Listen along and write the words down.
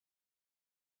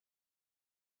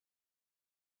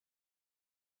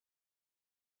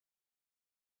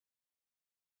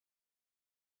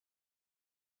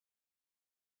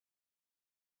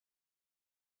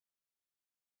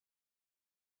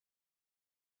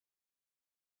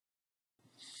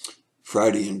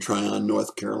Friday in Tryon,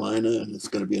 North Carolina, and it's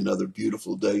going to be another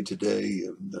beautiful day today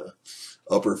in the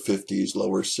upper 50s,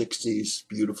 lower 60s.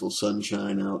 Beautiful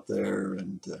sunshine out there,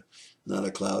 and not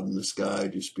a cloud in the sky,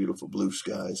 just beautiful blue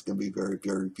sky. It's going to be a very,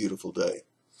 very beautiful day.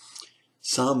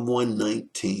 Psalm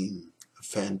 119, a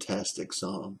fantastic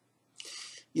psalm.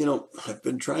 You know, I've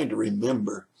been trying to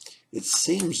remember. It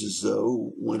seems as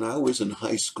though when I was in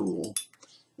high school,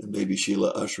 and maybe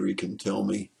Sheila Ushery can tell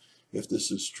me if this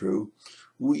is true,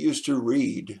 we used to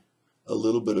read a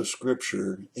little bit of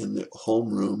scripture in the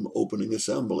homeroom opening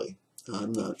assembly.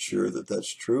 I'm not sure that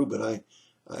that's true, but I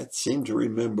seem to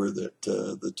remember that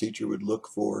the teacher would look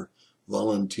for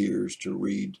volunteers to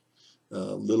read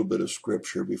a little bit of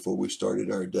scripture before we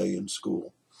started our day in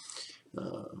school.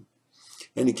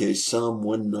 Any case, Psalm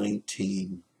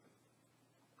 119,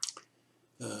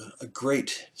 a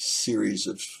great series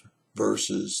of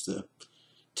verses that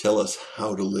tell us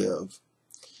how to live.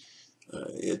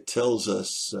 It tells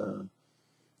us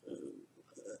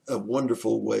a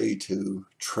wonderful way to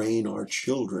train our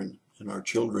children and our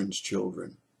children's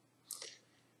children.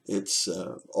 Its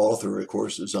author, of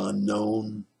course, is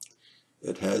unknown.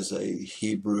 It has a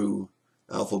Hebrew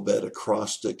alphabet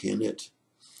acrostic in it.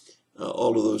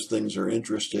 All of those things are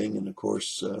interesting, and of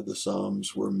course the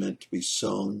Psalms were meant to be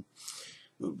sung.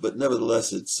 But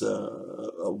nevertheless, it's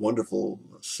a wonderful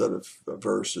set of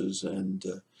verses, and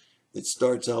it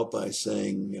starts out by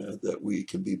saying that we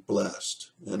can be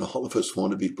blessed, and all of us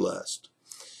want to be blessed.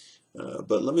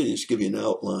 But let me just give you an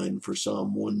outline for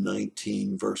Psalm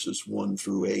 119, verses 1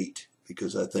 through 8,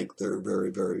 because I think they're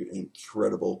very, very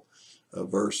incredible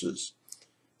verses.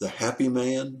 The happy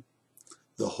man,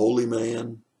 the holy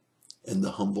man, and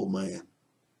the humble man.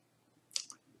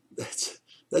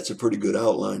 That's a pretty good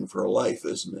outline for a life,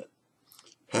 isn't it?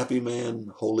 Happy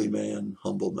man, holy man,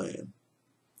 humble man.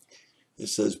 It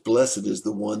says, blessed is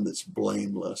the one that's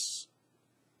blameless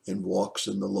and walks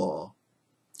in the law.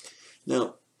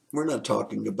 Now, we're not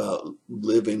talking about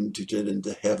living to get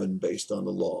into heaven based on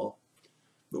the law,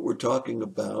 but we're talking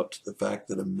about the fact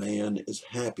that a man is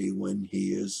happy when he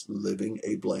is living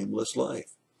a blameless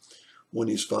life, when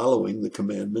he's following the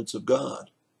commandments of God.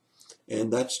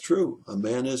 And that's true. A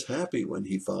man is happy when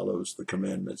he follows the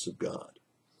commandments of God.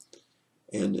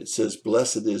 And it says,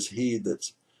 blessed is he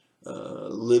that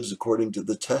lives according to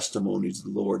the testimonies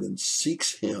of the Lord and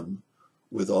seeks him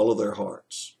with all of their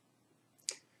hearts.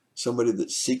 Somebody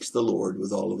that seeks the Lord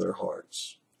with all of their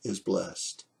hearts is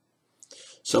blessed.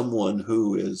 Someone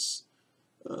who is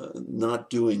not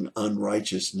doing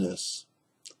unrighteousness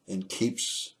and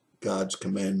keeps God's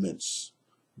commandments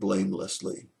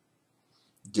blamelessly,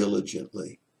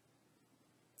 diligently.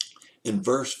 In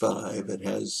verse 5, it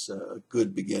has a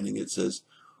good beginning. It says,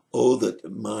 oh, that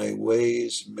my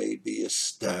ways may be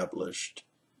established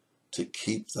to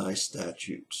keep thy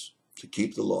statutes, to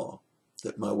keep the law,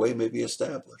 that my way may be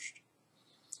established.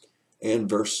 And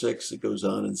verse 6, it goes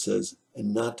on and says,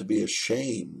 and not to be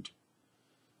ashamed,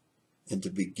 and to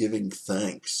be giving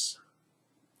thanks,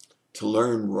 to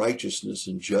learn righteousness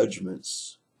and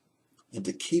judgments, and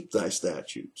to keep thy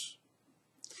statutes.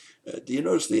 Do you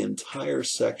notice the entire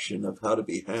section of how to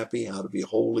be happy, how to be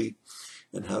holy,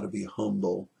 and how to be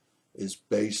humble is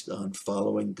based on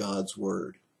following God's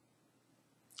word?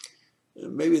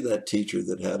 Maybe that teacher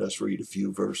that had us read a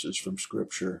few verses from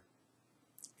Scripture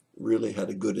really had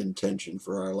a good intention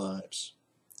for our lives.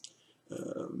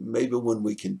 Maybe when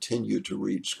we continue to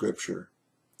read Scripture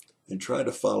and try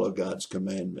to follow God's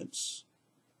commandments,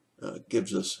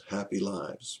 gives us happy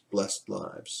lives, blessed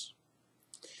lives.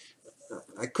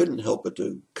 I couldn't help but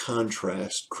to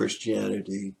contrast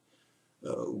Christianity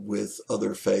with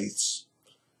other faiths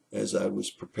as I was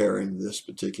preparing this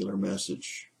particular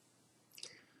message.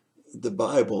 The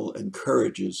Bible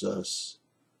encourages us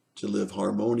to live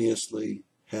harmoniously,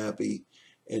 happy,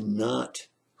 and not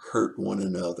hurt one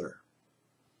another.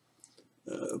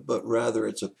 But rather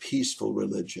it's a peaceful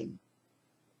religion,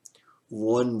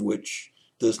 one which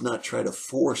does not try to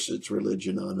force its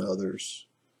religion on others,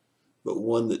 but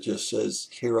one that just says,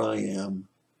 here I am,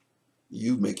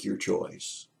 you make your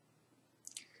choice.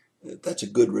 That's a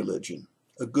good religion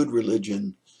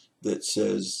that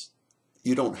says,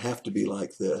 you don't have to be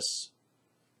like this.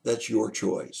 That's your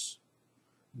choice.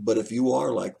 But if you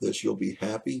are like this, you'll be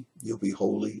happy, you'll be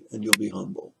holy, and you'll be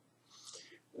humble.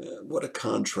 What a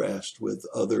contrast with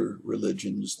other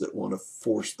religions that want to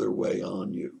force their way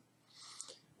on you,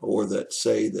 or that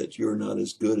say that you're not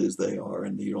as good as they are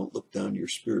and you don't look down your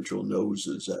spiritual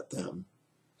noses at them.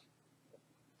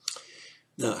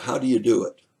 Now, how do you do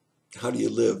it? How do you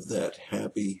live that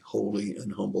happy, holy,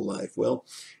 and humble life? Well,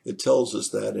 it tells us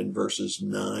that in verses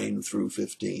 9 through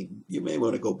 15. You may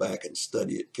want to go back and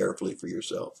study it carefully for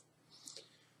yourself.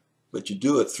 But you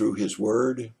do it through his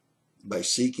word, by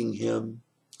seeking him,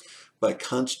 by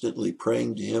constantly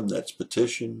praying to him, that's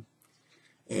petition,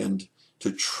 and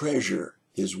to treasure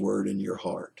his word in your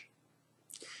heart,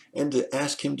 and to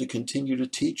ask him to continue to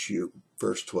teach you,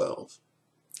 verse 12,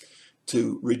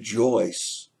 to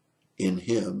rejoice in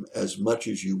him as much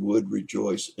as you would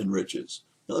rejoice in riches.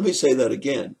 Now let me say that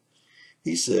again.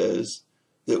 He says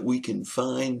that we can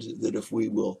find that if we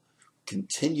will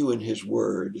continue in his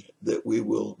word, that we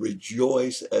will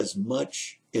rejoice as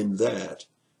much in that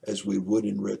as we would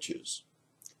in riches.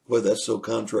 Boy, that's so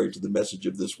contrary to the message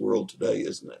of this world today,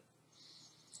 isn't it?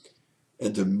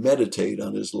 And to meditate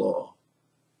on his law,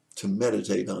 to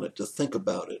meditate on it, to think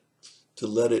about it, to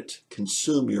let it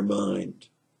consume your mind,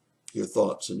 your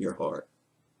thoughts, and your heart.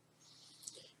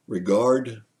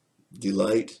 Regard,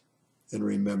 delight, and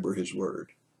remember his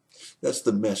word. That's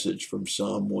the message from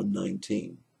Psalm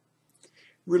 119.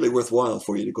 Really worthwhile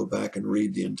for you to go back and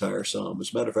read the entire psalm.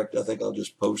 As a matter of fact, I think I'll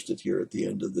just post it here at the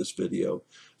end of this video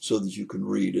so that you can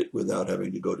read it without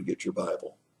having to go to get your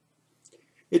Bible.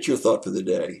 It's your thought for the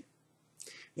day.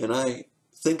 And I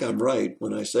think I'm right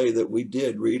when I say that we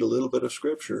did read a little bit of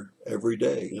scripture every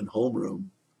day in homeroom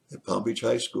at Palm Beach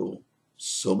High School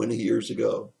so many years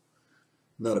ago.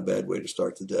 Not a bad way to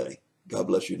start the day. God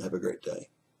bless you and have a great day.